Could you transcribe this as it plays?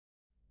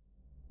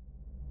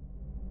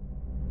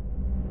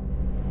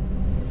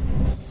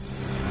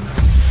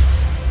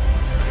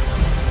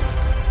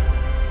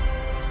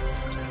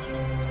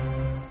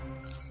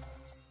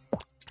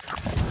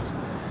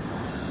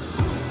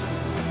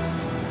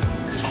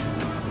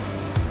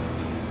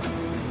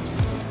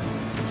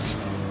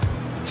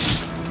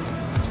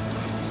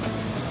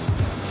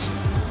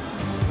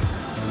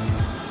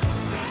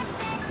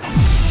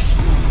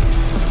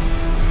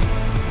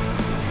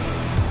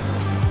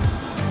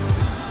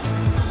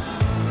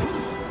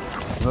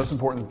The most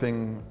important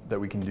thing that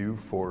we can do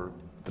for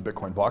the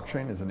Bitcoin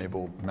blockchain is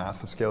enable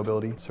massive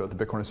scalability. So at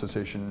the Bitcoin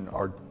Association,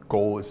 our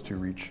goal is to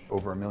reach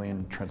over 1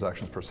 million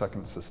transactions per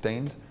second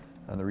sustained.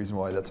 And the reason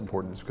why that's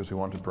important is because we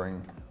want to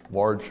bring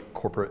large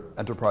corporate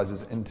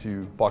enterprises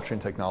into blockchain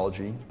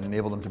technology and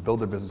enable them to build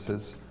their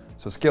businesses.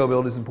 So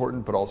scalability is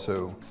important, but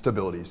also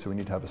stability. So we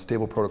need to have a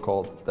stable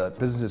protocol that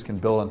businesses can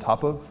build on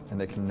top of, and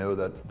they can know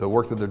that the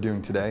work that they're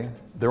doing today,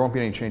 there won't be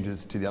any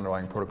changes to the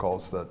underlying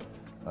protocols that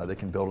they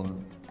can build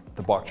on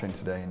the blockchain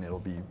today, and it'll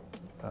be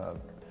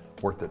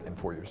worth it in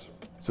 4 years.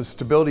 So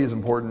stability is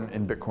important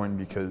in Bitcoin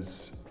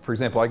because, for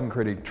example, I can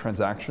create a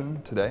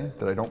transaction today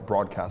that I don't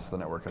broadcast to the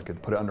network. I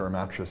could put it under a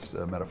mattress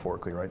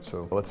metaphorically, right?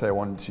 So let's say I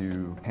wanted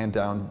to hand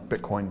down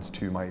Bitcoins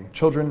to my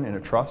children in a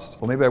trust.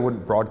 Well, maybe I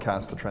wouldn't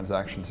broadcast the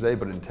transaction today,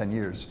 but in 10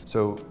 years.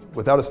 So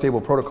without a stable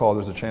protocol,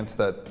 there's a chance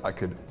that I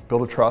could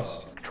build a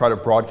trust, try to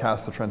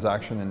broadcast the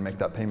transaction and make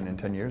that payment in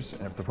 10 years.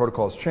 And if the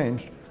protocol has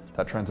changed,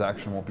 that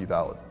transaction won't be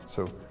valid.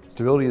 So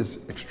stability is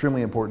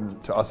extremely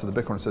important to us at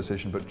the Bitcoin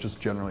Association, but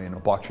just generally in a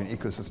blockchain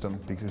ecosystem,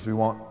 because we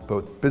want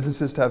both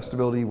businesses to have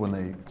stability when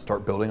they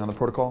start building on the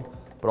protocol,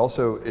 but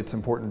also it's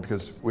important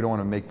because we don't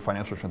want to make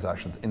financial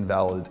transactions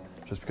invalid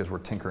just because we're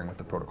tinkering with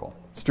the protocol.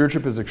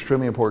 Stewardship is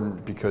extremely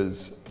important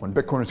because when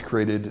Bitcoin was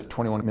created,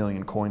 21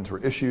 million coins were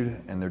issued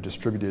and they're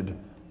distributed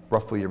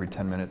roughly every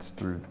 10 minutes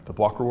through the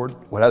block reward.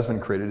 What has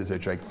been created is a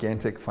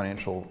gigantic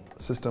financial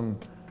system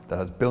that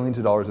has billions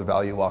of dollars of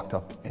value locked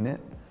up in it.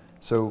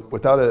 So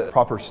without a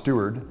proper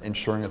steward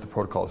ensuring that the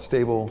protocol is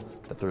stable,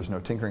 that there's no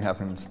tinkering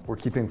happens, we're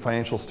keeping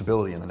financial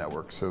stability in the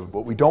network. So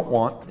what we don't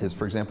want is,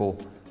 for example,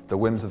 the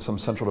whims of some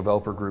central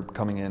developer group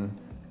coming in,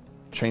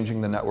 changing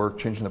the network,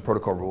 changing the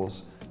protocol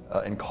rules,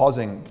 and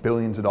causing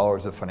billions of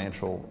dollars of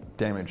financial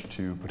damage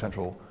to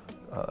potential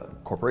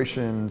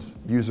corporations,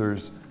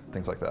 users,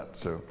 things like that.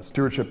 So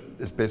stewardship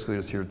is basically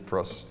just here for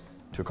us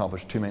to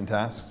accomplish two main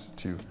tasks: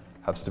 to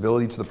have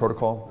stability to the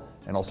protocol,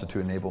 and also to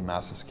enable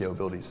massive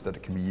scalability so that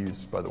it can be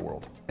used by the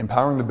world.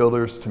 Empowering the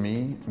builders, to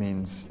me,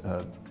 means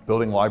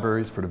building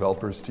libraries for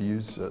developers to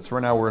use. So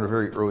right now we're in a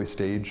very early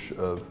stage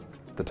of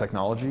the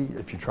technology.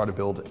 If you try to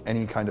build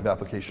any kind of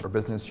application or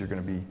business, you're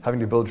going to be having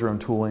to build your own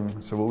tooling.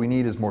 So what we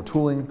need is more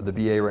tooling. The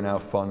BA right now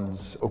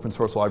funds open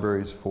source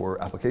libraries for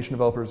application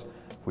developers.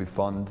 We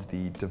fund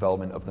the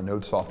development of the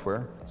node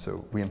software.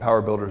 So we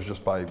empower builders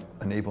just by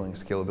enabling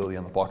scalability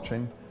on the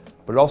blockchain.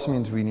 But it also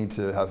means we need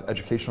to have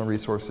educational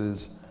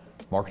resources,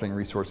 marketing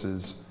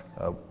resources.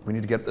 We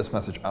need to get this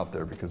message out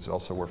there because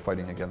also we're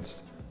fighting against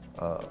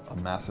a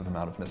massive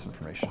amount of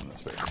misinformation in the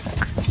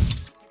space.